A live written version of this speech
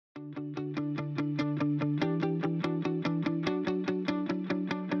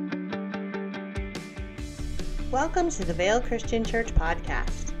Welcome to the Vale Christian Church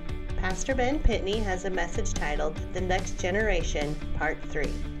podcast. Pastor Ben Pitney has a message titled The Next Generation, Part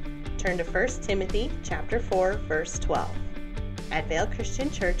 3. Turn to 1 Timothy chapter 4, verse 12. At Vale Christian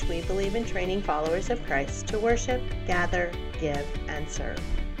Church, we believe in training followers of Christ to worship, gather, give, and serve.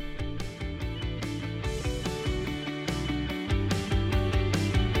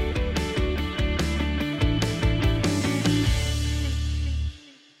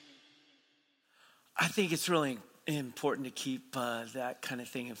 I think it's really important to keep that kind of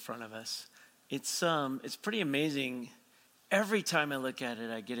thing in front of us. It's pretty amazing. Every time I look at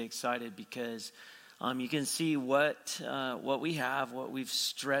it, I get excited because you can see what we have, what we've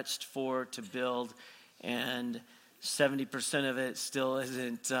stretched for to build, and 70% of it still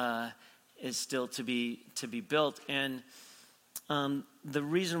is still to be built. And the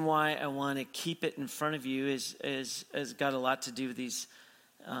reason why I want to keep it in front of you is got a lot to do with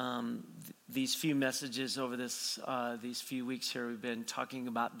these few messages over these few weeks here. We've been talking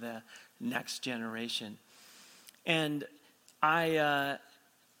about the next generation. And whenever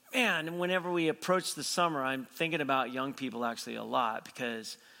we approach the summer, I'm thinking about young people actually a lot,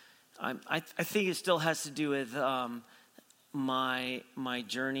 because I think it still has to do with my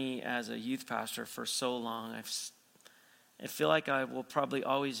journey as a youth pastor for so long. I feel like I will probably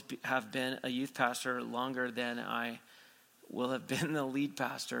always have been a youth pastor longer than I will have been the lead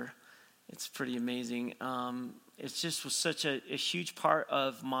pastor. It's pretty amazing. It's just was such a huge part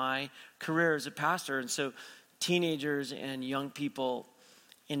of my career as a pastor. And so teenagers and young people,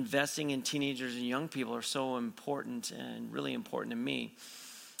 investing in teenagers and young people are so important and really important to me.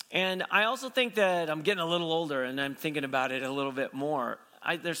 And I also think that I'm getting a little older and I'm thinking about it a little bit more.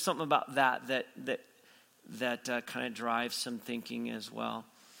 There's something about that kind of drives some thinking as well.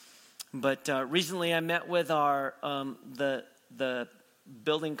 But recently I met with our the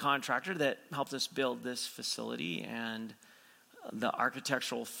building contractor that helped us build this facility, and the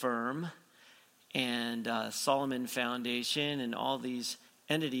architectural firm, and Solomon Foundation, and all these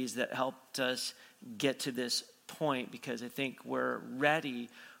entities that helped us get to this point, because I think we're ready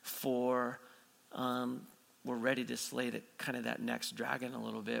to slay that next dragon a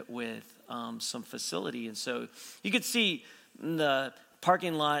little bit with some facility. And so you could see the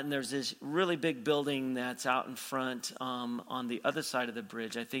parking lot, and there's this really big building that's out in front on the other side of the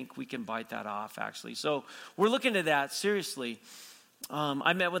bridge. I think we can bite that off, actually. So we're looking at that seriously.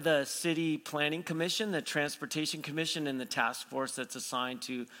 I met with the City Planning Commission, the Transportation Commission, and the task force that's assigned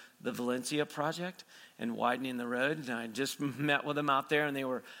to the Valencia project and widening the road. And I just met with them out there, and they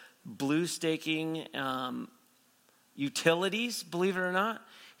were blue staking utilities, believe it or not.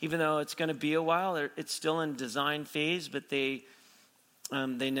 Even though it's going to be a while, it's still in design phase, but they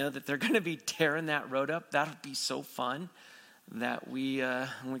know that they're going to be tearing that road up. That'll be so fun that we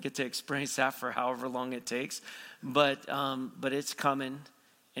get to experience that for however long it takes. But it's coming,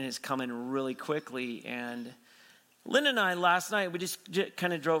 and it's coming really quickly. And Lynn and I last night, we just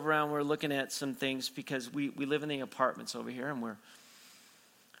kind of drove around. We're looking at some things because we live in the apartments over here, and we're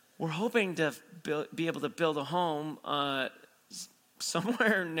hoping to be able to build a home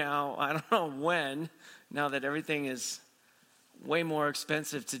somewhere now. I don't know when, now that everything is way more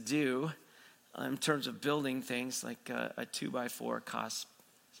expensive to do in terms of building things. Like a 2x4 costs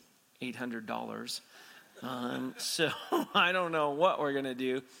 $800. So I don't know what we're going to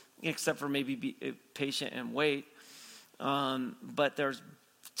do, except for maybe be patient and wait. But there's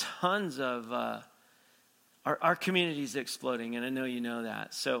tons of, our community's exploding, and I know you know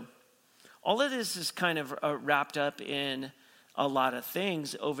that. So all of this is kind of wrapped up in a lot of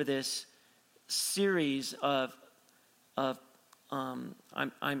things over this series of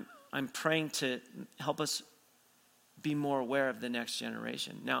I'm praying to help us be more aware of the next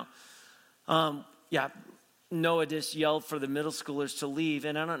generation. Now, Noah just yelled for the middle schoolers to leave,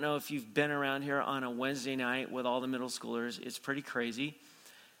 and I don't know if you've been around here on a Wednesday night with all the middle schoolers. It's pretty crazy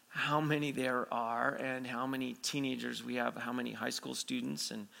how many there are, and how many teenagers we have, how many high school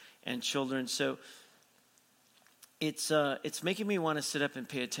students and children. So it's making me want to sit up and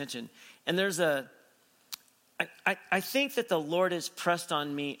pay attention. And I think that the Lord has pressed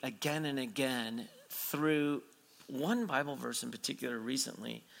on me again and again through one Bible verse in particular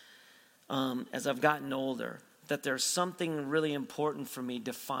recently, as I've gotten older, that there's something really important for me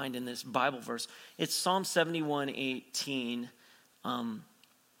to find in this Bible verse. It's Psalm 71:18.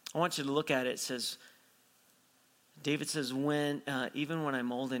 I want you to look at it. It says, David says, even when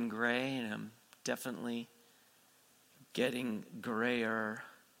I'm old and gray, and I'm definitely getting grayer,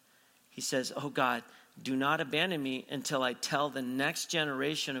 he says, oh God, do not abandon me until I tell the next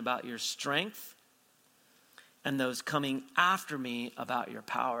generation about your strength and those coming after me about your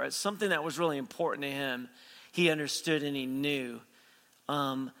power. It's something that was really important to him. He understood and he knew.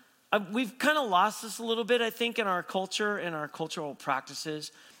 We've kind of lost this a little bit, I think, in our culture, in our cultural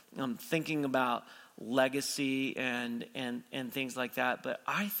practices, thinking about legacy and things like that. But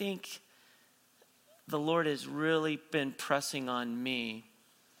I think the Lord has really been pressing on me.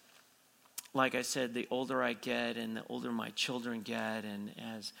 Like I said, the older I get and the older my children get, and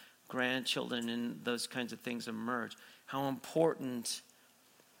as grandchildren and those kinds of things emerge, how important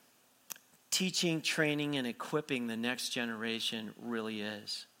teaching, training, and equipping the next generation really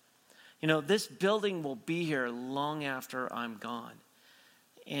is. You know, this building will be here long after I'm gone.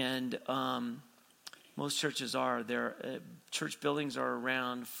 And most churches are. Church buildings are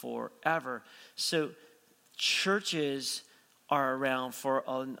around forever. So churches are around for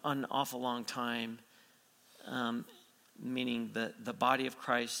an awful long time, meaning the body of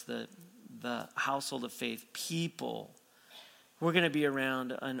Christ, the household of faith, people. We're going to be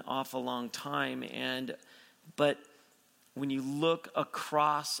around an awful long time. But when you look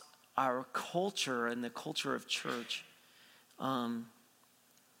across our culture and the culture of church,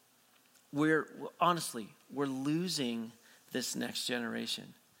 we're losing this next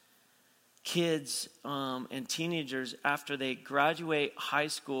generation. Kids and teenagers, after they graduate high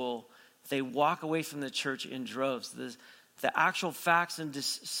school, they walk away from the church in droves. The actual facts and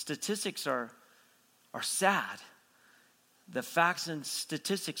statistics are sad. The facts and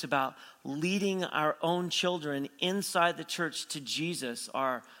statistics about leading our own children inside the church to Jesus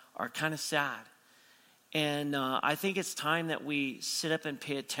are kind of sad. And I think it's time that we sit up and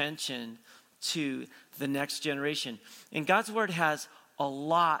pay attention to the next generation. And God's word has a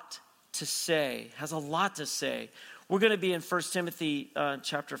lot to say, We're going to be in 1 Timothy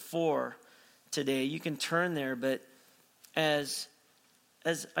chapter 4 today. You can turn there, but as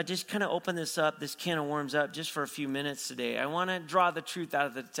I just kind of open this can of worms up just for a few minutes today, I want to draw the truth out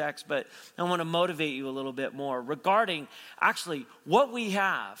of the text, but I want to motivate you a little bit more regarding actually what we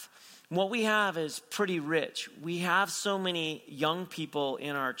have. What we have is pretty rich. We have so many young people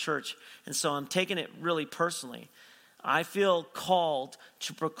in our church, and so I'm taking it really personally. I feel called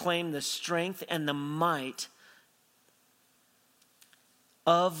to proclaim the strength and the might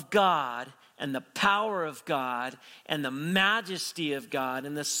of God and the power of God and the majesty of God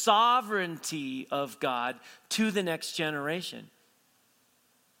and the sovereignty of God to the next generation.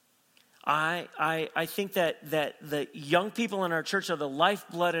 I think that the young people in our church are the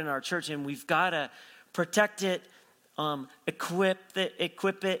lifeblood in our church, and we've got to protect it, equip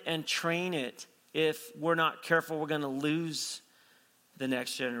it, and train it. If we're not careful, we're going to lose the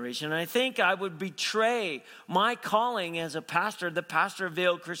next generation. And I think I would betray my calling as a pastor, the pastor of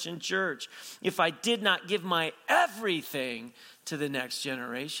Vail Christian Church, if I did not give my everything to the next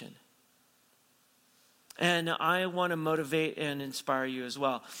generation. And I want to motivate and inspire you as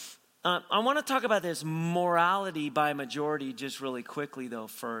well. I want to talk about this morality by majority just really quickly, though,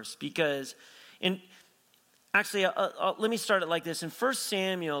 first. Because let me start it like this. In 1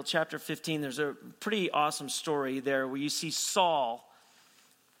 Samuel chapter 15, there's a pretty awesome story there where you see Saul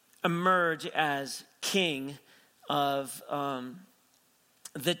emerge as king of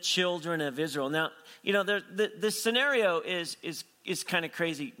the children of Israel. Now, you know, the scenario is kind of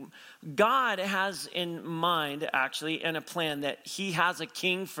crazy. God has in mind, actually, and a plan that he has a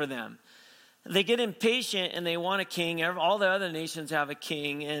king for them. They get impatient and they want a king. All the other nations have a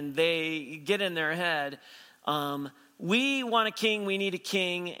king, and they get in their head, we want a king, we need a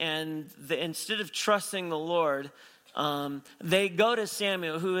king. And instead of trusting the Lord, they go to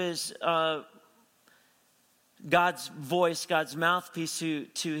Samuel, who is God's voice, God's mouthpiece to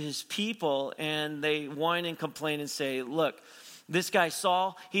his people, and they whine and complain and say, look, this guy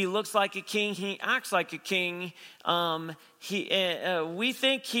Saul, he looks like a king, he acts like a king. We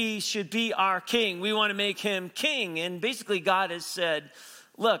think he should be our king. We want to make him king. And basically God has said,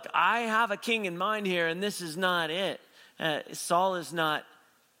 look, I have a king in mind here, and this is not it. Saul is not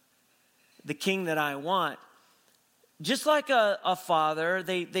the king that I want. Just like a father,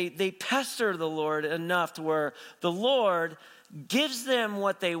 they pester the Lord enough to where the Lord gives them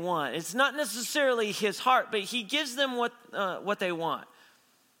what they want. It's not necessarily his heart, but he gives them what they want.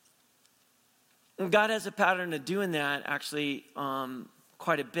 And God has a pattern of doing that, actually,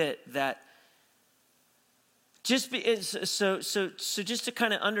 quite a bit. That just so just to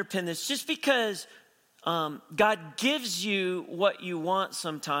kind of underpin this, just because God gives you what you want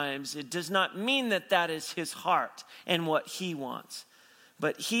sometimes, it does not mean that is his heart and what he wants.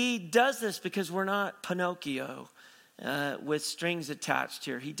 But he does this because we're not Pinocchio with strings attached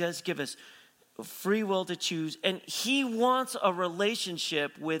here. He does give us free will to choose, and he wants a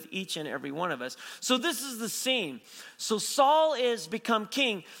relationship with each and every one of us. So this is the scene. So Saul is become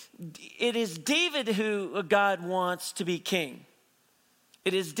king. It is David who God wants to be king.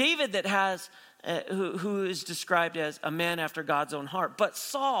 It is David that has, who is described as a man after God's own heart. But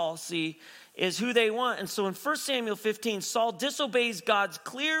Saul, see, is who they want. And so in 1 Samuel 15, Saul disobeys God's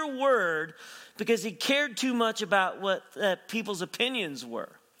clear word because he cared too much about what people's opinions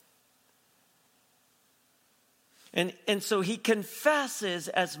were. And so he confesses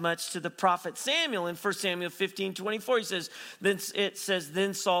as much to the prophet Samuel in 1 Samuel 15:24. He says,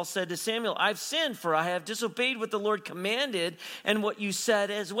 then Saul said to Samuel, I've sinned, for I have disobeyed what the Lord commanded and what you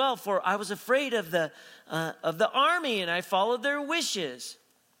said as well. For I was afraid of the army, and I followed their wishes.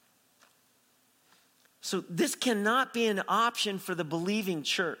 So this cannot be an option for the believing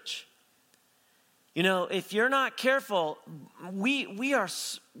church. You know, if you're not careful, we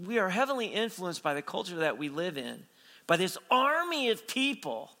are heavily influenced by the culture that we live in, by this army of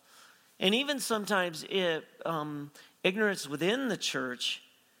people, and even sometimes ignorance within the church.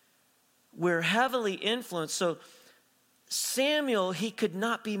 We're heavily influenced. So Samuel, he could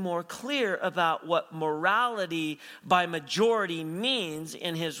not be more clear about what morality by majority means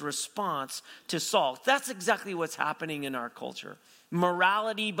in his response to Saul. That's exactly what's happening in our culture.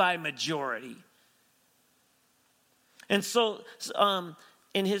 Morality by majority. And so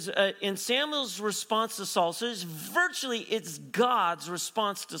in Samuel's response to Saul, so it's God's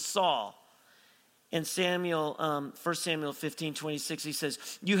response to Saul. In 1 Samuel 15:26, he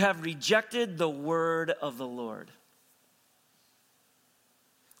says, you have rejected the word of the Lord.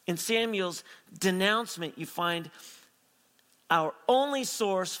 In Samuel's denouncement, you find our only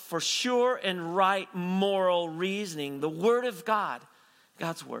source for sure and right moral reasoning, the word of God,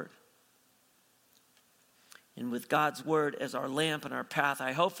 God's word. And with God's word as our lamp and our path,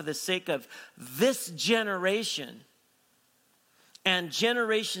 I hope for the sake of this generation and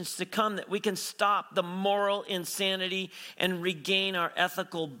generations to come that we can stop the moral insanity and regain our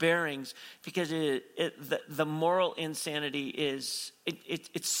ethical bearings, because the moral insanity is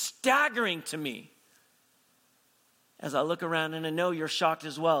it's staggering to me. As I look around, and I know you're shocked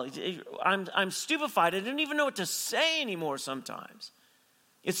as well. I'm stupefied. I don't even know what to say anymore sometimes.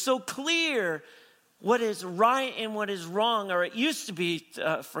 It's so clear what is right and what is wrong, or it used to be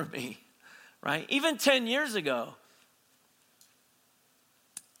for me, right? Even 10 years ago,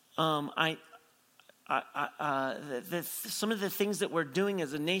 some of the things that we're doing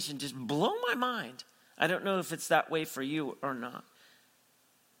as a nation just blow my mind. I don't know if it's that way for you or not.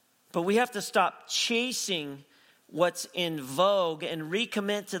 But we have to stop chasing what's in vogue and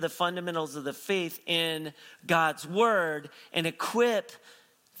recommit to the fundamentals of the faith in God's word and equip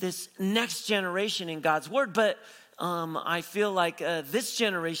this next generation in God's word. But I feel like this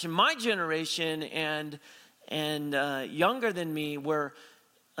generation, my generation, and younger than me, we're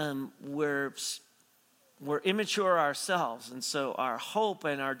immature ourselves, and so our hope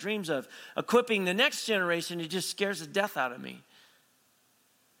and our dreams of equipping the next generation, it just scares the death out of me,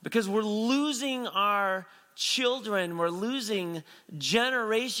 because we're losing our children, we're losing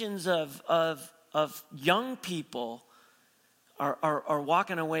generations of young people. Are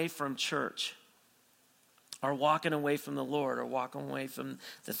walking away from church, are walking away from the Lord, are walking away from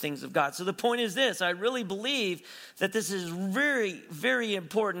the things of God. So the point is this: I really believe that this is very, very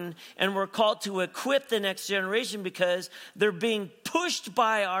important, and we're called to equip the next generation because they're being pushed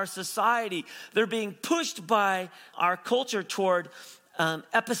by our society. They're being pushed by our culture toward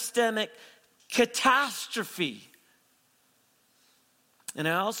epistemic catastrophe. And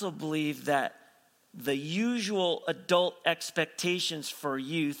I also believe that the usual adult expectations for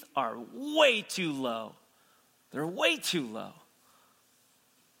youth are way too low. They're way too low.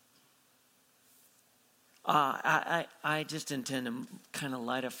 I just intend to kind of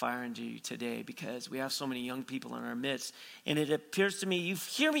light a fire into you today, because we have so many young people in our midst, and it appears to me, you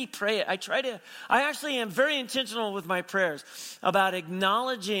hear me pray. I actually am very intentional with my prayers about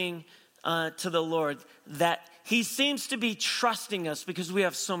acknowledging to the Lord that He seems to be trusting us, because we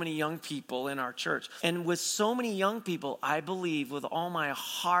have so many young people in our church. And with so many young people, I believe with all my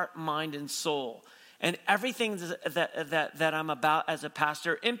heart, mind, and soul, and everything that I'm about as a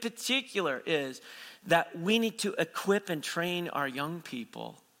pastor in particular, is that we need to equip and train our young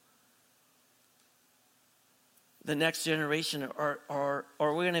people, the next generation, or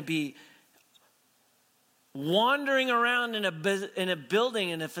we're going to be wandering around in a building,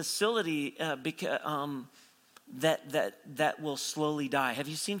 in a facility, that will slowly die. Have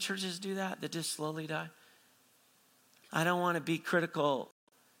you seen churches do that just slowly die? I don't want to be critical,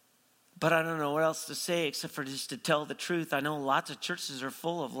 But I don't know what else to say except for just to tell the truth. I know lots of churches are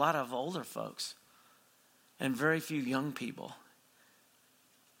full of a lot of older folks and very few young people.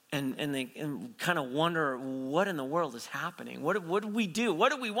 And they kind of wonder what in the world is happening. What do we do?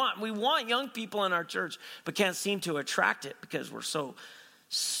 What do we want? We want young people in our church, but can't seem to attract it because we're so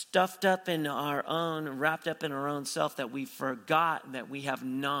stuffed up in our own, wrapped up in our own self that we forgot that we have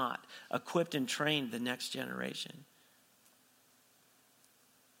not equipped and trained the next generation.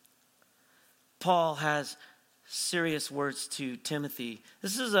 Paul has serious words to Timothy.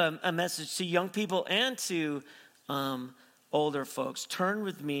 This is a message to young people and to older folks. Turn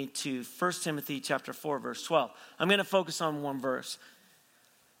with me to 1 Timothy chapter 4, verse 12. I'm going to focus on one verse.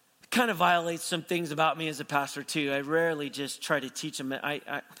 It kind of violates some things about me as a pastor too. I rarely just try to teach them.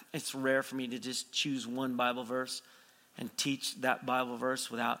 It's rare for me to just choose one Bible verse and teach that Bible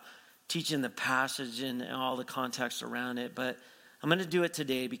verse without teaching the passage and all the context around it. But I'm going to do it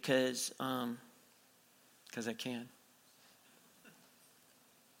today because I can.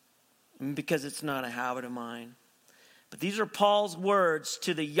 And because it's not a habit of mine. But these are Paul's words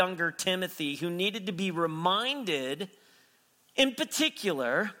to the younger Timothy, who needed to be reminded, in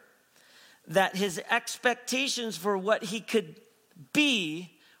particular, that his expectations for what he could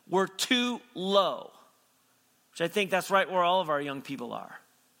be were too low. Which I think that's right where all of our young people are.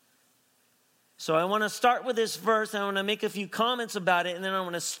 So I want to start with this verse, and I want to make a few comments about it, and then I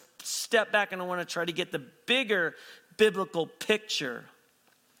want to step back and I want to try to get the bigger biblical picture.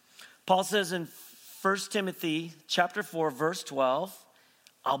 Paul says in 1 Timothy chapter 4, verse 12,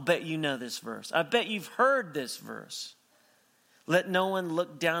 I'll bet you know this verse. I bet you've heard this verse. Let no one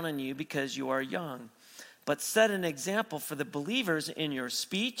look down on you because you are young, but set an example for the believers in your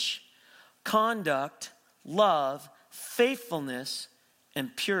speech, conduct, love, faithfulness,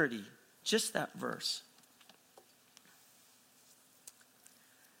 and purity. Just that verse.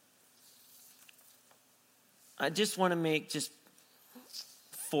 I just want to make just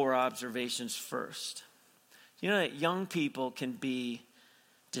 4 observations first. You know that young people can be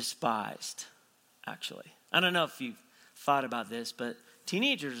despised, actually. I don't know if you've thought about this, but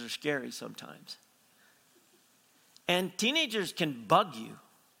teenagers are scary sometimes. And teenagers can bug you.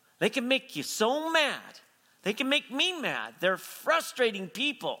 They can make you so mad. They can make me mad. They're frustrating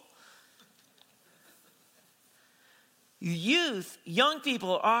people. Youth, young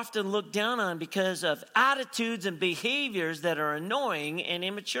people are often looked down on because of attitudes and behaviors that are annoying and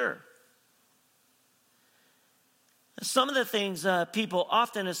immature. Some of the things people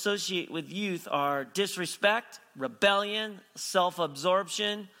often associate with youth are disrespect, rebellion,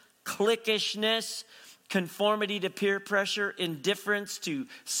 self-absorption, cliquishness, conformity to peer pressure, indifference to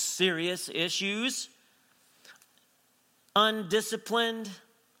serious issues, undisciplined,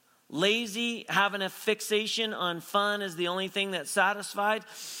 lazy, having a fixation on fun as the only thing that's satisfied.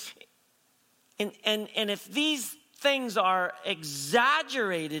 And if these things are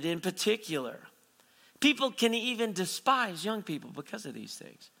exaggerated in particular, people can even despise young people because of these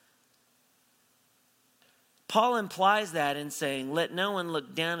things. Paul implies that in saying, let no one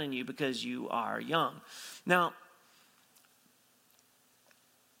look down on you because you are young. Now,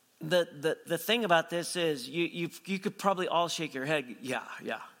 the thing about this is you could probably all shake your head, yeah.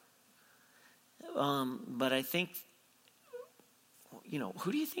 But I think,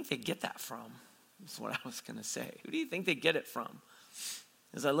 who do you think they get that from? That's what I was going to say. Who do you think they get it from?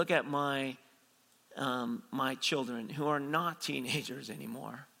 As I look at my children who are not teenagers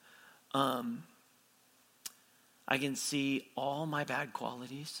anymore, I can see all my bad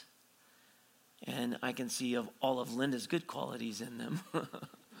qualities, and I can see all of Linda's good qualities in them.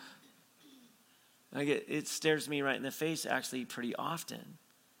 It stares me right in the face actually pretty often.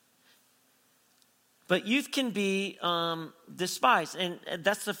 But youth can be despised. And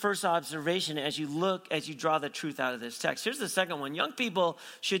that's the first observation as you draw the truth out of this text. Here's the second one. Young people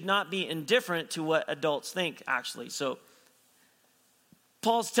should not be indifferent to what adults think, actually. So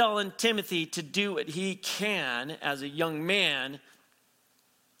Paul's telling Timothy to do what he can as a young man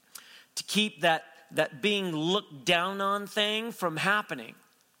to keep that being looked down on thing from happening.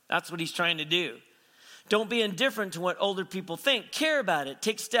 That's what he's trying to do. Don't be indifferent to what older people think. Care about it.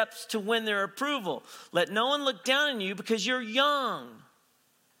 Take steps to win their approval. Let no one look down on you because you're young,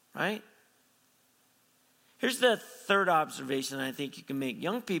 right? Here's the third observation I think you can make.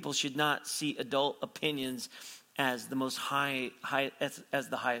 Young people should not see adult opinions as the most as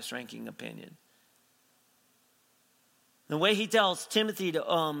the highest ranking opinion. The way he tells Timothy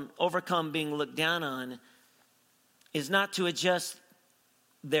to overcome being looked down on is not to adjust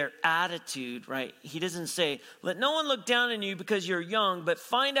their attitude, right? He doesn't say, let no one look down on you because you're young, but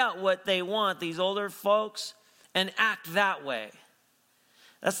find out what they want, these older folks, and act that way.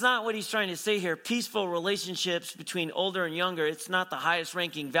 That's not what he's trying to say here. Peaceful relationships between older and younger, it's not the highest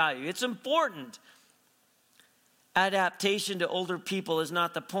ranking value. It's important. Adaptation to older people is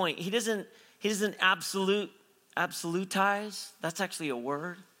not the point. He doesn't absolutize. That's actually a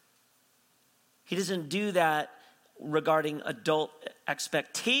word. He doesn't do that regarding adult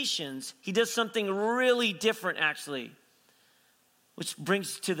expectations. He does something really different, actually. Which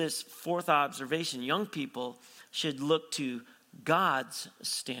brings to this fourth observation. Young people should look to God's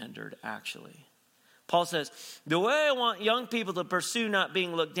standard, actually. Paul says, the way I want young people to pursue not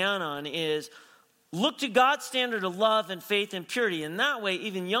being looked down on is look to God's standard of love and faith and purity. And that way,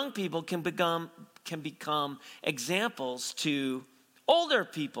 even young people can become examples to older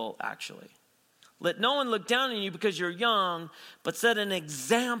people, actually. Let no one look down on you because you're young, but set an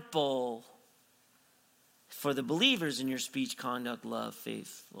example for the believers in your speech, conduct, love,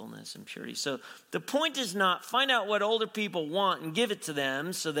 faithfulness, and purity. So the point is not find out what older people want and give it to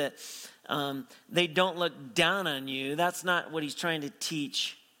them so that they don't look down on you. That's not what he's trying to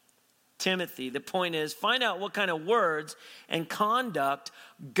teach Timothy. The point is find out what kind of words and conduct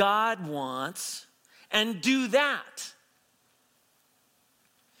God wants and do that.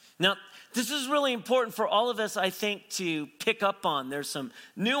 Now, this is really important for all of us, I think, to pick up on. There's some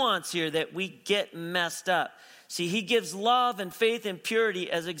nuance here that we get messed up. See, he gives love and faith and purity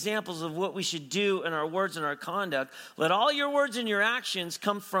as examples of what we should do in our words and our conduct. Let all your words and your actions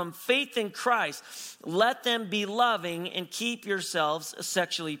come from faith in Christ. Let them be loving and keep yourselves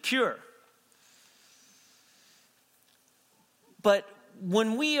sexually pure. But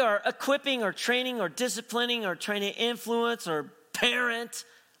when we are equipping or training or disciplining or trying to influence or parent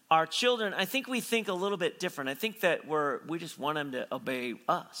our children, I think we think a little bit different. I think that we just want them to obey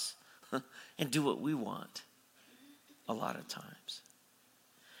us and do what we want a lot of times.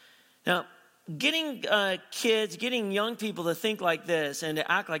 Now, getting getting young people to think like this and to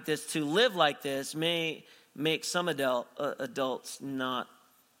act like this, to live like this, may make some adults not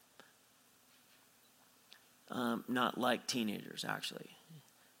like teenagers, actually.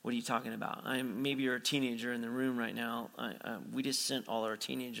 What are you talking about? Maybe you're a teenager in the room right now. We just sent all our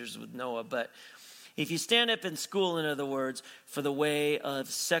teenagers with Noah. But if you stand up in school, in other words, for the way of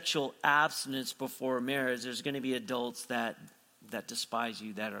sexual abstinence before marriage, there's going to be adults that despise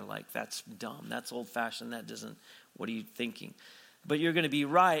you, that are like, that's dumb, that's old-fashioned, what are you thinking? But you're going to be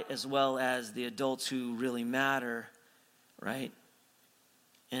right, as well as the adults who really matter, right?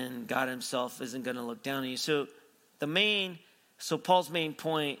 And God himself isn't going to look down on you. So Paul's main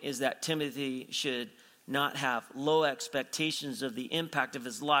point is that Timothy should not have low expectations of the impact of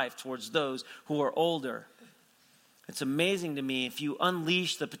his life towards those who are older. It's amazing to me, if you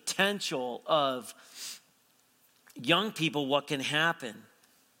unleash the potential of young people, what can happen.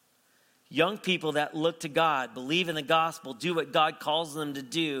 Young people that look to God, believe in the gospel, do what God calls them to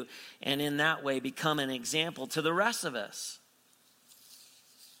do, and in that way become an example to the rest of us.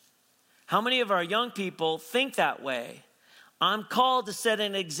 How many of our young people think that way? I'm called to set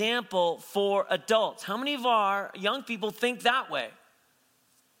an example for adults. How many of our young people think that way?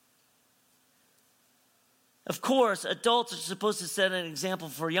 Of course, adults are supposed to set an example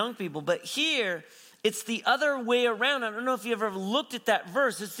for young people, but here it's the other way around. I don't know if you've ever looked at that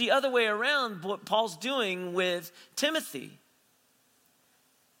verse. It's the other way around what Paul's doing with Timothy.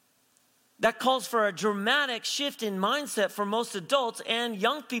 That calls for a dramatic shift in mindset for most adults and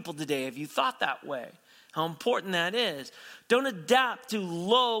young people today. Have you thought that way? How important that is. Don't adapt to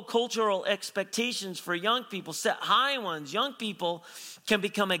low cultural expectations for young people. Set high ones. Young people can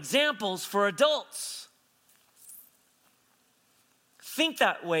become examples for adults. Think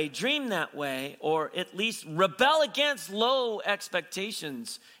that way, dream that way, or at least rebel against low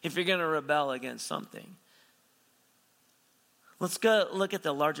expectations if you're going to rebel against something. Let's go look at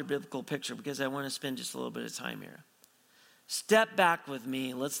the larger biblical picture because I want to spend just a little bit of time here. Step back with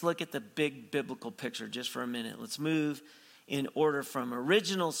me. Let's look at the big biblical picture just for a minute. Let's move in order from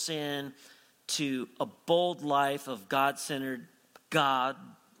original sin to a bold life of God-centered,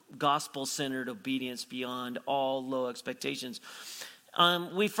 gospel-centered obedience beyond all low expectations.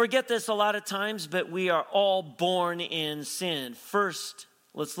 We forget this a lot of times, but we are all born in sin. First,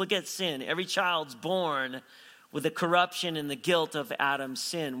 let's look at sin. Every child's born with the corruption and the guilt of Adam's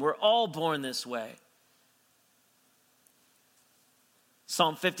sin. We're all born this way.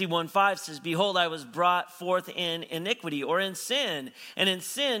 Psalm 51:5 says, "Behold, I was brought forth in iniquity," or in sin, "and in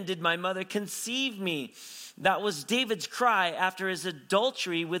sin did my mother conceive me." That was David's cry after his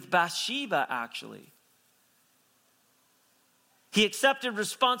adultery with Bathsheba, actually. He accepted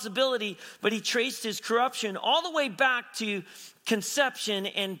responsibility, but he traced his corruption all the way back to conception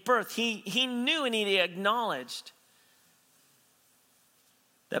and birth. He knew and he acknowledged.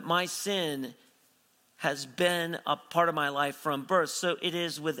 that my sin has been a part of my life from birth. So it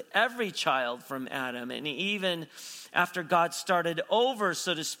is with every child from Adam. And even after God started over,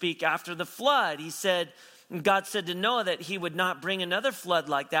 so to speak, after the flood, God said to Noah that he would not bring another flood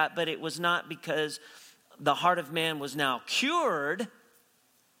like that, but it was not because the heart of man was now cured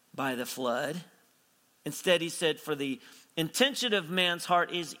by the flood. Instead, he said, for the intention of man's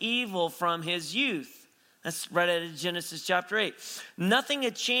heart is evil from his youth. That's right out of Genesis chapter 8. Nothing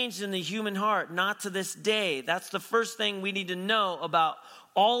had changed in the human heart, not to this day. That's the first thing we need to know about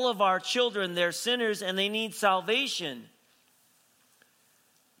all of our children. They're sinners and they need salvation.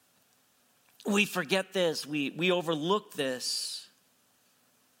 We forget this. We overlook this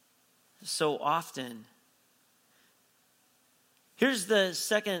so often. Here's the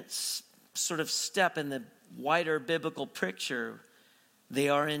second sort of step in the wider biblical picture. They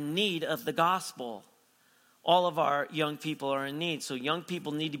are in need of the gospel. All of our young people are in need. So young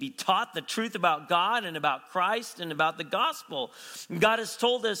people need to be taught the truth about God and about Christ and about the gospel. God has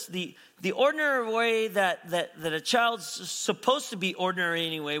told us the ordinary way that a child's supposed to be ordinary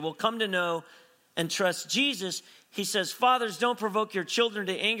anyway will come to know and trust Jesus. He says, fathers, don't provoke your children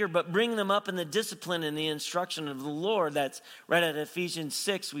to anger, but bring them up in the discipline and the instruction of the Lord. That's right out of Ephesians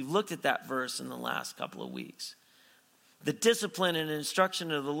 6. We've looked at that verse in the last couple of weeks. The discipline and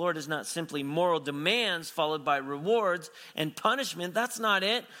instruction of the Lord is not simply moral demands followed by rewards and punishment. That's not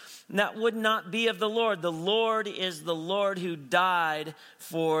it. That would not be of the Lord. The Lord is the Lord who died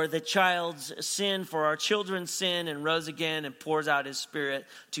for the child's sin, for our children's sin, and rose again and pours out his Spirit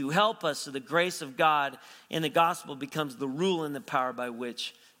to help us. So the grace of God in the gospel becomes the rule and the power by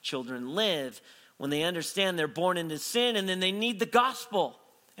which children live. When they understand they're born into sin, and then they need the gospel.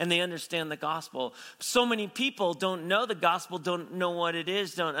 And they understand the gospel. So many people don't know the gospel, don't know what it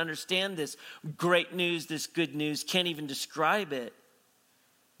is, don't understand this great news, this good news, can't even describe it.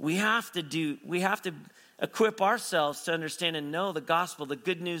 We have to equip ourselves to understand and know the gospel, the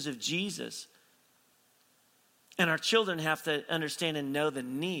good news of Jesus. And our children have to understand and know the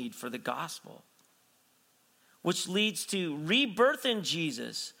need for the gospel, which leads to rebirth in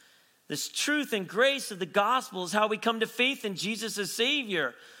Jesus. This truth and grace of the gospel is how we come to faith in Jesus as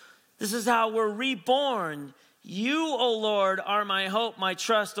Savior. This is how we're reborn. You, O Lord, are my hope, my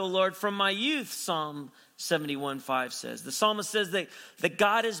trust, O Lord, from my youth, Psalm 71:5 says. The psalmist says that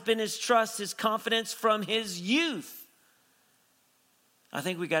God has been his trust, his confidence from his youth. I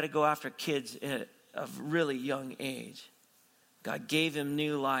think we got to go after kids at a really young age. God gave him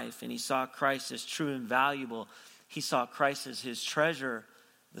new life, and he saw Christ as true and valuable. He saw Christ as his treasure.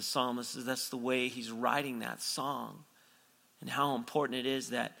 The psalmist says that's the way he's writing that song. And how important it is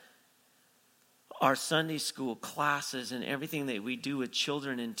that our Sunday school classes and everything that we do with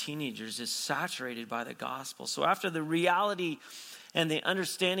children and teenagers is saturated by the gospel. So after the reality and the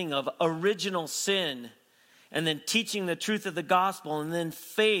understanding of original sin, and then teaching the truth of the gospel, and then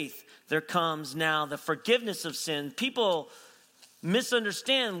faith, there comes now the forgiveness of sin. People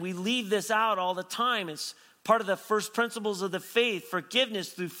misunderstand. We leave this out all the time. It's part of the first principles of the faith, forgiveness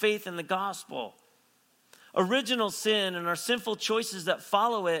through faith in the gospel. Original sin and our sinful choices that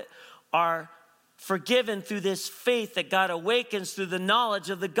follow it are forgiven through this faith that God awakens through the knowledge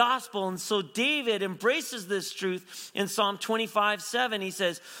of the gospel. And so David embraces this truth in Psalm 25:7. He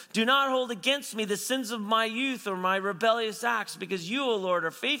says, do not hold against me the sins of my youth or my rebellious acts, because you, O Lord, are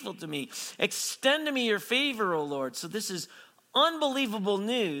faithful to me. Extend to me your favor, O Lord. So this is unbelievable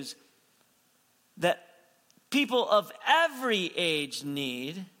news that people of every age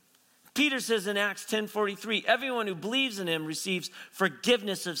need. Peter says in Acts 10:43, everyone who believes in him receives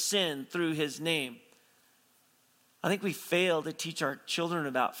forgiveness of sin through his name. I think we fail to teach our children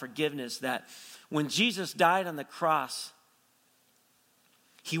about forgiveness, that when Jesus died on the cross,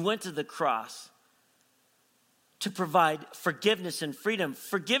 he went to the cross to provide forgiveness and freedom.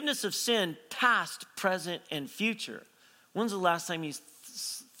 Forgiveness of sin, past, present, and future. When's the last time you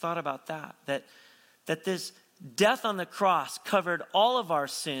thought about that? That this death on the cross covered all of our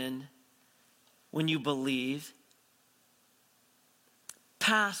sin when you believe.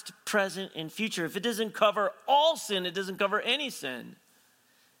 Past, present, and future. If it doesn't cover all sin, it doesn't cover any sin.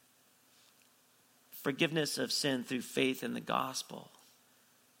 Forgiveness of sin through faith in the gospel.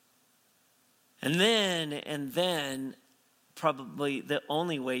 And then, probably the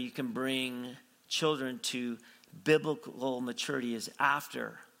only way you can bring children to biblical maturity is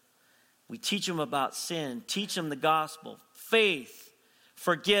after. We teach them about sin, teach them the gospel, faith,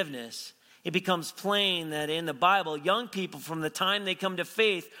 forgiveness. It becomes plain that in the Bible, young people from the time they come to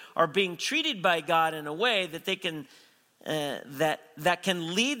faith are being treated by God in a way that they can that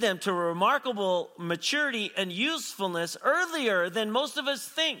can lead them to remarkable maturity and usefulness earlier than most of us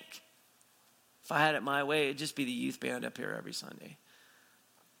think. If I had it my way, it'd just be the youth band up here every Sunday.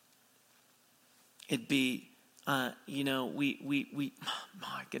 It'd be, my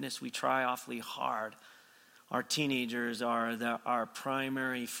goodness, we try awfully hard. Our teenagers are our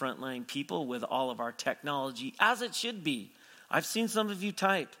primary frontline people with all of our technology, as it should be. I've seen some of you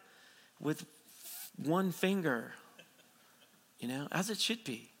type with one finger, as it should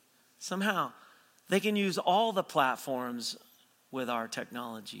be. Somehow, they can use all the platforms with our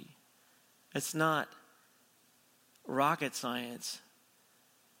technology. It's not rocket science.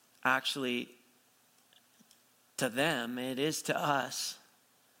 Actually, to them, it is to us.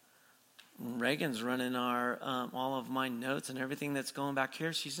 Reagan's running all of my notes and everything that's going back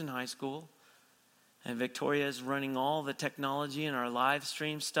here. She's in high school. And Victoria is running all the technology and our live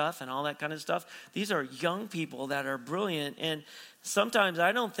stream stuff and all that kind of stuff. These are young people that are brilliant. And sometimes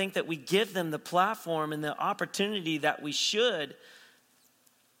I don't think that we give them the platform and the opportunity that we should.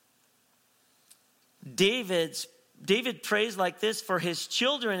 David prays like this for his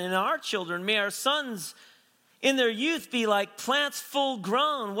children and our children. May our sons in their youth be like plants full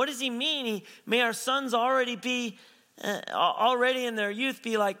grown. What does he mean? May our sons already in their youth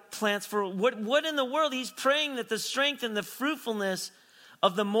be like plants for what in the world? He's praying that the strength and the fruitfulness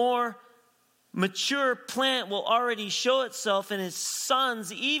of the more mature plant will already show itself in his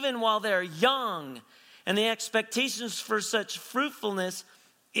sons even while they're young. And the expectations for such fruitfulness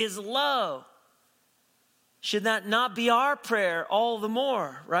is low. Should that not be our prayer all the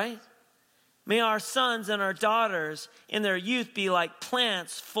more, right? May our sons and our daughters in their youth be like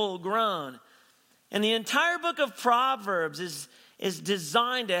plants full grown. And the entire book of Proverbs is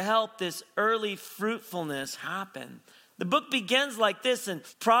designed to help this early fruitfulness happen. The book begins like this in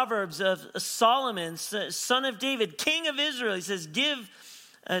Proverbs of Solomon, son of David, king of Israel. He says,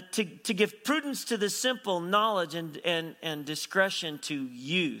 to give prudence to the simple, knowledge and discretion to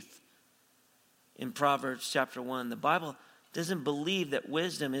youth. In Proverbs chapter 1, the Bible doesn't believe that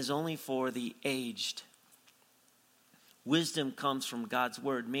wisdom is only for the aged. Wisdom comes from God's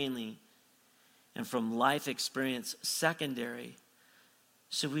word mainly, and from life experience secondary.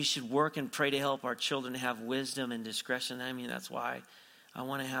 So we should work and pray to help our children have wisdom and discretion. I mean, that's why I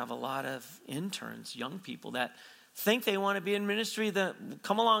want to have a lot of interns, young people that think they want to be in ministry, that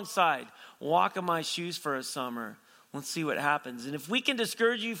come alongside, walk in my shoes for a summer. Let's see what happens. And if we can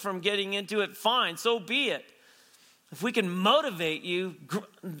discourage you from getting into it, fine, so be it. If we can motivate you,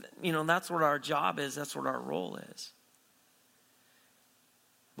 that's what our job is. That's what our role is.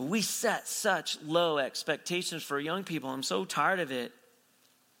 But we set such low expectations for young people. I'm so tired of it.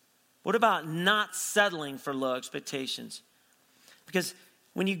 What about not settling for low expectations? Because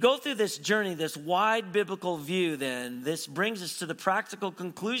when you go through this journey, this wide biblical view, then this brings us to the practical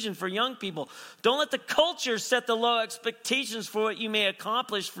conclusion for young people. Don't let the culture set the low expectations for what you may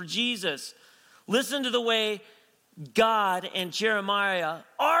accomplish for Jesus. Listen to the way God and Jeremiah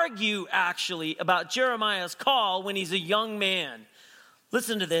argue actually about Jeremiah's call when he's a young man.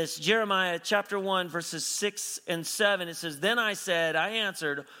 Listen to this, Jeremiah chapter 1, verses 6 and 7. It says, "Then I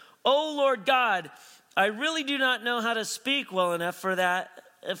answered, O Lord God, I really do not know how to speak well enough for that,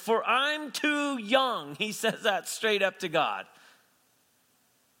 for I'm too young." He says that straight up to God.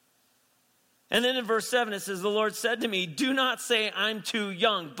 And then in verse 7, it says, "The Lord said to me, do not say I'm too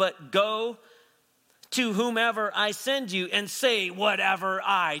young, but go to whomever I send you and say whatever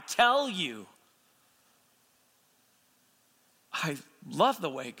I tell you." I love the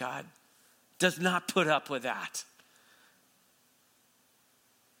way God does not put up with that.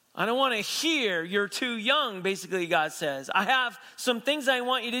 I don't want to hear you're too young, basically God says. I have some things I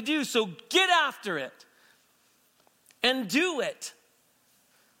want you to do, so get after it and do it.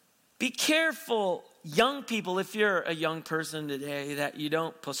 Be careful, young people, if you're a young person today, that you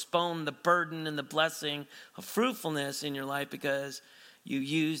don't postpone the burden and the blessing of fruitfulness in your life because you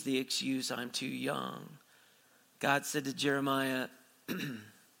use the excuse, I'm too young. God said to Jeremiah,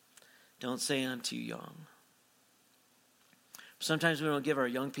 don't say I'm too young. Sometimes we don't give our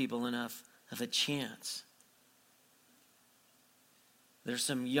young people enough of a chance. There's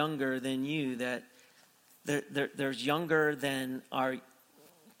some younger than you that there's younger than our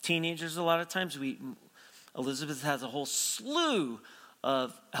teenagers. A lot of times Elizabeth has a whole slew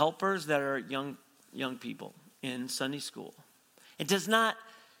of helpers that are young people in Sunday school. It does not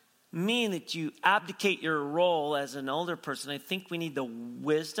mean that you abdicate your role as an older person. I think we need the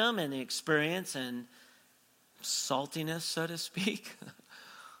wisdom and the experience and saltiness, so to speak,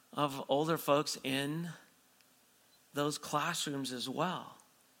 of older folks in those classrooms as well.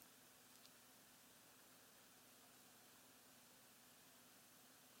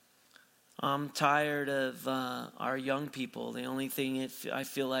 I'm tired of our young people. The only thing I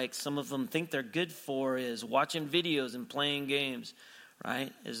feel like some of them think they're good for is watching videos and playing games,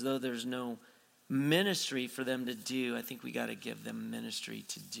 right? As though there's no ministry for them to do. I think we got to give them ministry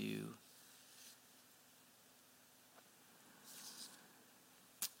to do.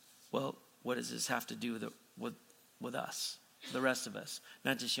 Well, what does this have to do with us, the rest of us,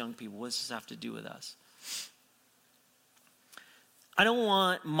 not just young people? What does this have to do with us? I don't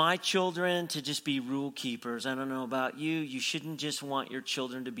want my children to just be rule keepers. I don't know about you. You shouldn't just want your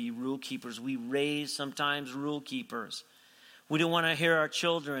children to be rule keepers. We raise sometimes rule keepers. We don't want to hear our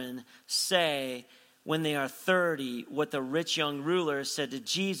children say when they are 30 what the rich young ruler said to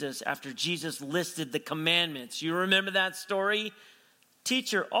Jesus after Jesus listed the commandments. You remember that story?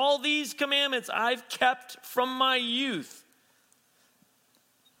 Teacher, all these commandments I've kept from my youth.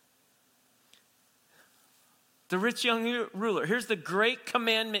 The rich young ruler. Here's the great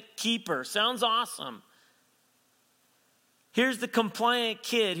commandment keeper. Sounds awesome. Here's the compliant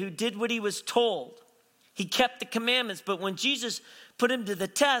kid who did what he was told. He kept the commandments, but when Jesus put him to the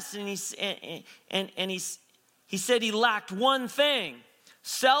test and he said he lacked one thing.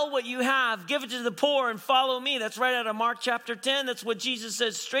 Sell what you have, give it to the poor, and follow me. That's right out of Mark chapter 10. That's what Jesus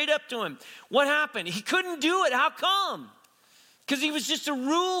says straight up to him. What happened? He couldn't do it. How come? Because he was just a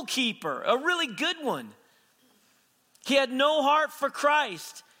rule keeper, a really good one. He had no heart for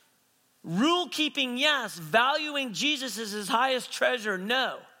Christ. Rule keeping, yes. Valuing Jesus as his highest treasure,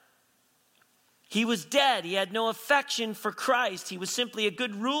 no. He was dead. He had no affection for Christ. He was simply a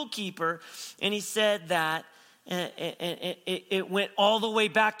good rule keeper. And he said that it went all the way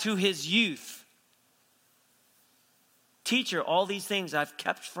back to his youth. Teacher, all these things I've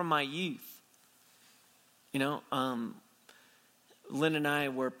kept from my youth. You know, Lynn and I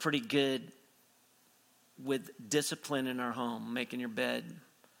were pretty good with discipline in our home, making your bed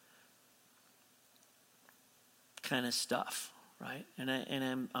kind of stuff, right?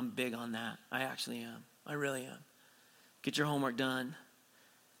 And I'm big on that. I actually am. I really am. Get your homework done.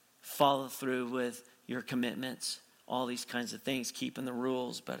 Follow through with your commitments. All these kinds of things, keeping the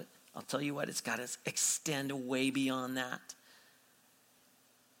rules. But I'll tell you what, it's got to extend way beyond that.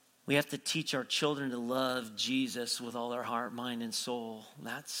 We have to teach our children to love Jesus with all their heart, mind, and soul.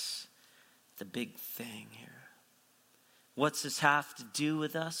 That's the big thing here. What's this have to do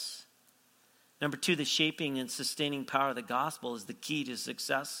with us? Number 2, the shaping and sustaining power of the gospel is the key to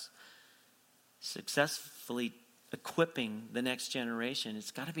successfully equipping the next generation. It's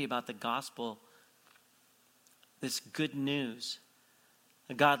got to be about the gospel, this good news.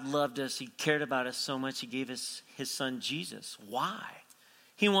 God loved us. He cared about us so much. He gave us his son, Jesus. Why?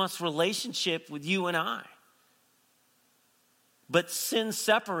 He wants relationship with you and I. But sin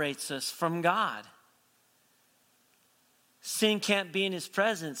separates us from God. Sin can't be in his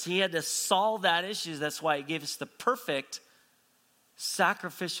presence. He had to solve that issue. That's why he gave us the perfect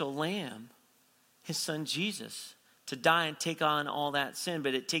sacrificial lamb, his son Jesus, to die and take on all that sin.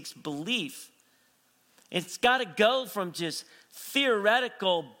 But it takes belief. It's got to go from just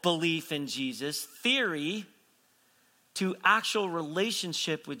theoretical belief in Jesus, theory, to actual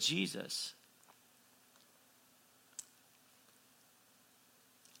relationship with Jesus.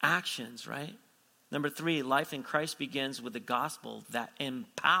 Actions, right? Number 3, life in Christ begins with the gospel that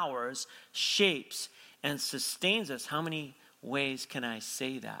empowers, shapes, and sustains us. How many ways can I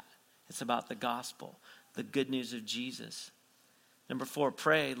say that? It's about the gospel, the good news of Jesus. Number 4,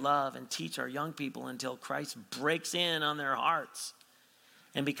 pray, love, and teach our young people until Christ breaks in on their hearts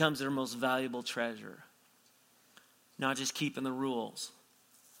and becomes their most valuable treasure. Not just keeping the rules.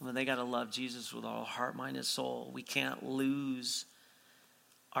 Well, they got to love Jesus with all heart, mind, and soul. We can't lose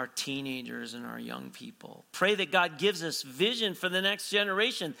our teenagers and our young people. Pray that God gives us vision for the next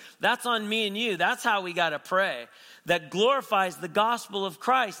generation. That's on me and you. That's how we got to pray. That glorifies the gospel of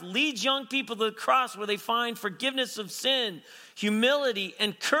Christ. Leads young people to the cross where they find forgiveness of sin, humility,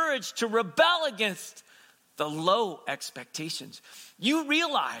 and courage to rebel against the low expectations. You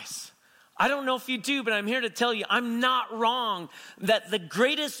realize, I don't know if you do, but I'm here to tell you, I'm not wrong, that the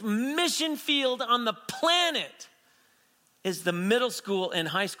greatest mission field on the planet is the middle school and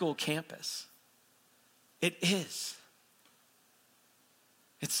high school campus. It is.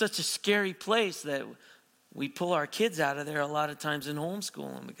 It's such a scary place that we pull our kids out of there a lot of times in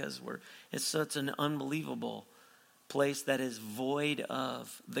homeschooling because it's such an unbelievable place that is void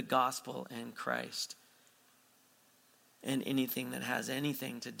of the gospel and Christ and anything that has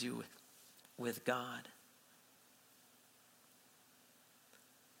anything to do with God.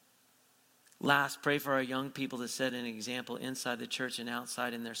 Last, pray for our young people to set an example inside the church and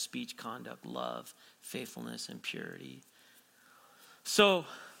outside in their speech, conduct, love, faithfulness, and purity. So,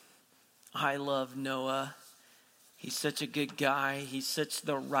 I love Noah. He's such a good guy. He's such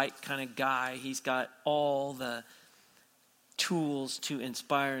the right kind of guy. He's got all the tools to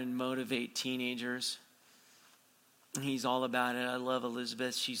inspire and motivate teenagers. He's all about it. I love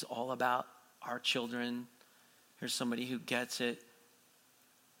Elizabeth. She's all about our children. Here's somebody who gets it.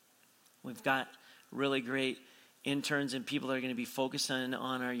 We've got really great interns and people that are going to be focusing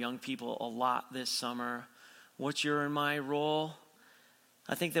on our young people a lot this summer. What's your and my role?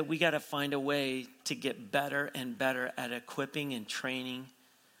 I think that we got to find a way to get better and better at equipping and training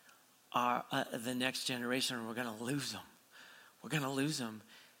the next generation, or we're going to lose them. We're going to lose them.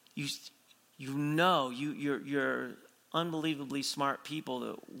 You're unbelievably smart people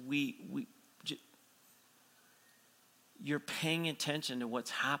that you're paying attention to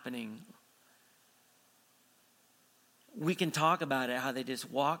what's happening. We can talk about it, how they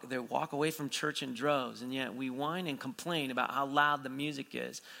walk away from church in droves, and yet we whine and complain about how loud the music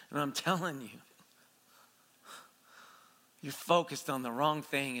is. And I'm telling you, you're focused on the wrong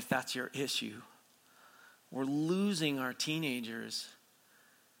thing if that's your issue. We're losing our teenagers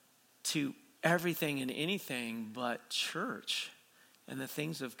to everything and anything but church and the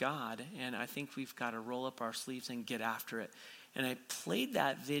things of God. And I think we've got to roll up our sleeves and get after it. And I played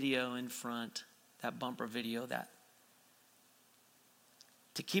that video in front, that bumper video, that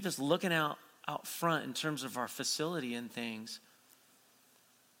to keep us looking out front in terms of our facility and things.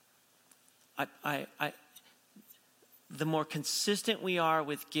 The more consistent we are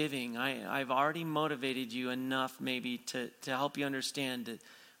with giving, I've already motivated you enough maybe to help you understand that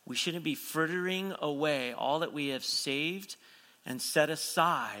we shouldn't be frittering away all that we have saved and set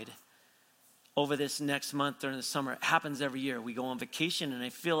aside over this next month during the summer. It happens every year. We go on vacation, and I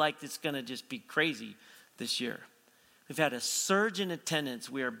feel like it's going to just be crazy this year. We've had a surge in attendance.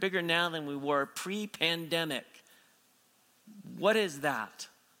 We are bigger now than we were pre-pandemic. What is that?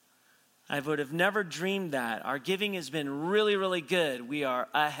 I would have never dreamed that. Our giving has been really, really good. We are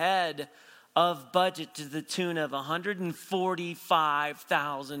ahead of budget to the tune of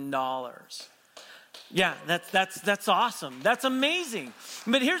 $145,000. Yeah, that's awesome. That's amazing.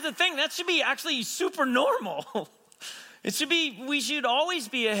 But here's the thing, that should be actually super normal. We should always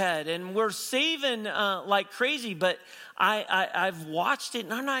be ahead, and we're saving like crazy, but I've watched it,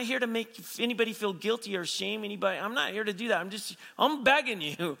 and I'm not here to make anybody feel guilty or shame anybody. I'm not here to do that. I'm begging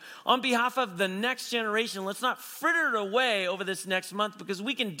you on behalf of the next generation, let's not fritter it away over this next month, because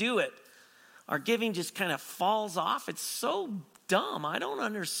we can do it. Our giving just kind of falls off. It's so dumb. I don't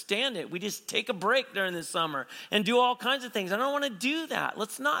understand it. We just take a break during the summer and do all kinds of things. I don't want to do that.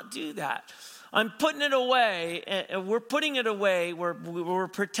 Let's not do that. I'm putting it away. We're putting it away. We're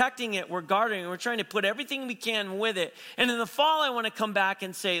protecting it. We're guarding it. We're trying to put everything we can with it. And in the fall, I want to come back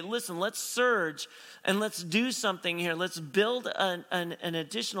and say, listen, let's surge and let's do something here. Let's build an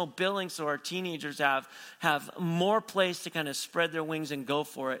additional building so our teenagers have more place to kind of spread their wings and go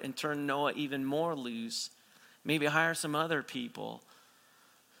for it and turn Noah even more loose. Maybe hire some other people.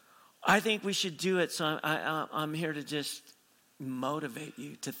 I think we should do it. So I'm here to just motivate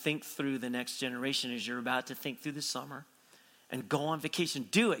you to think through the next generation as you're about to think through the summer and go on vacation.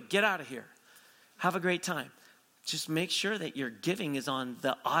 Do it. Get out of here. Have a great time. Just make sure that your giving is on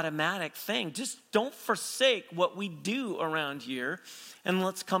the automatic thing. Just don't forsake what we do around here, and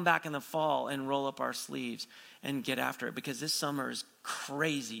let's come back in the fall and roll up our sleeves and get after it, because this summer is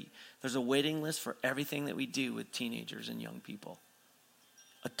crazy. There's a waiting list for everything that we do with teenagers and young people.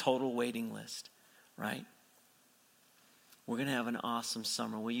 A total waiting list, right? We're going to have an awesome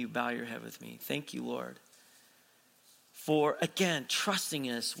summer. Will you bow your head with me? Thank you, Lord, for, again, trusting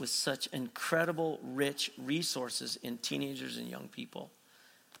us with such incredible, rich resources in teenagers and young people.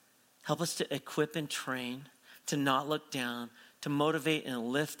 Help us to equip and train, to not look down, to motivate and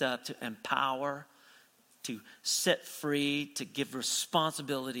lift up, to empower, to set free, to give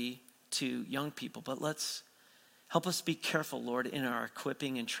responsibility to young people. But help us be careful, Lord, in our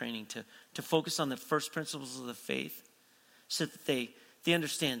equipping and training to focus on the first principles of the faith, so that they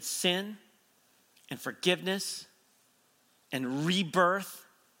understand sin and forgiveness and rebirth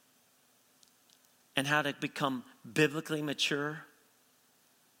and how to become biblically mature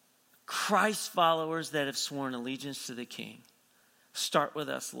Christ followers that have sworn allegiance to the King. Start with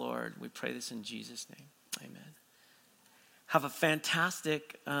us, Lord. We pray this in Jesus' name. Amen. Have a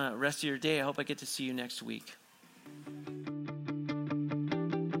fantastic rest of your day. I hope I get to see you next week.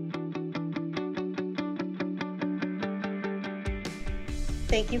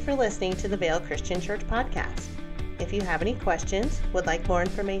 Thank you for listening to the Vail Christian Church podcast. If you have any questions, would like more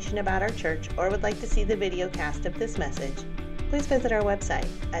information about our church, or would like to see the video cast of this message, please visit our website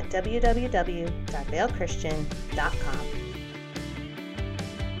at www.vailchristian.com.